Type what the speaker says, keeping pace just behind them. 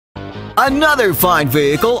Another fine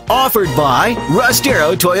vehicle offered by Russ,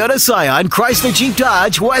 Darrow, Toyota Scion, Chrysler Jeep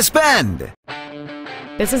Dodge, West Bend.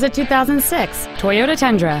 This is a 2006 Toyota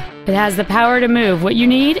Tundra. It has the power to move what you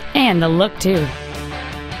need and the look too.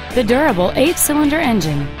 The durable 8-cylinder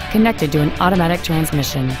engine, connected to an automatic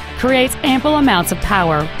transmission, creates ample amounts of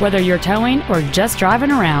power whether you're towing or just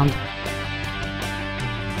driving around.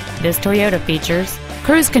 This Toyota features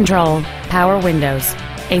cruise control, power windows,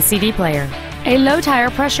 a CD player, a low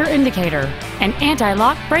tire pressure indicator, an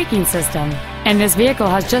anti-lock braking system, and this vehicle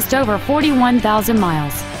has just over 41,000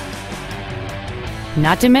 miles.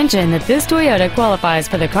 Not to mention that this Toyota qualifies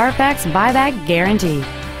for the Carfax buyback guarantee.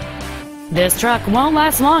 This truck won't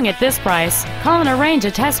last long at this price. Call and arrange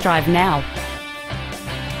a test drive now.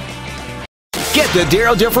 Get the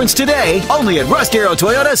Darrow difference today, only at Russ, Darrow,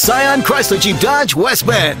 Toyota, Scion, Chrysler Jeep Dodge, West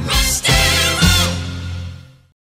Bend.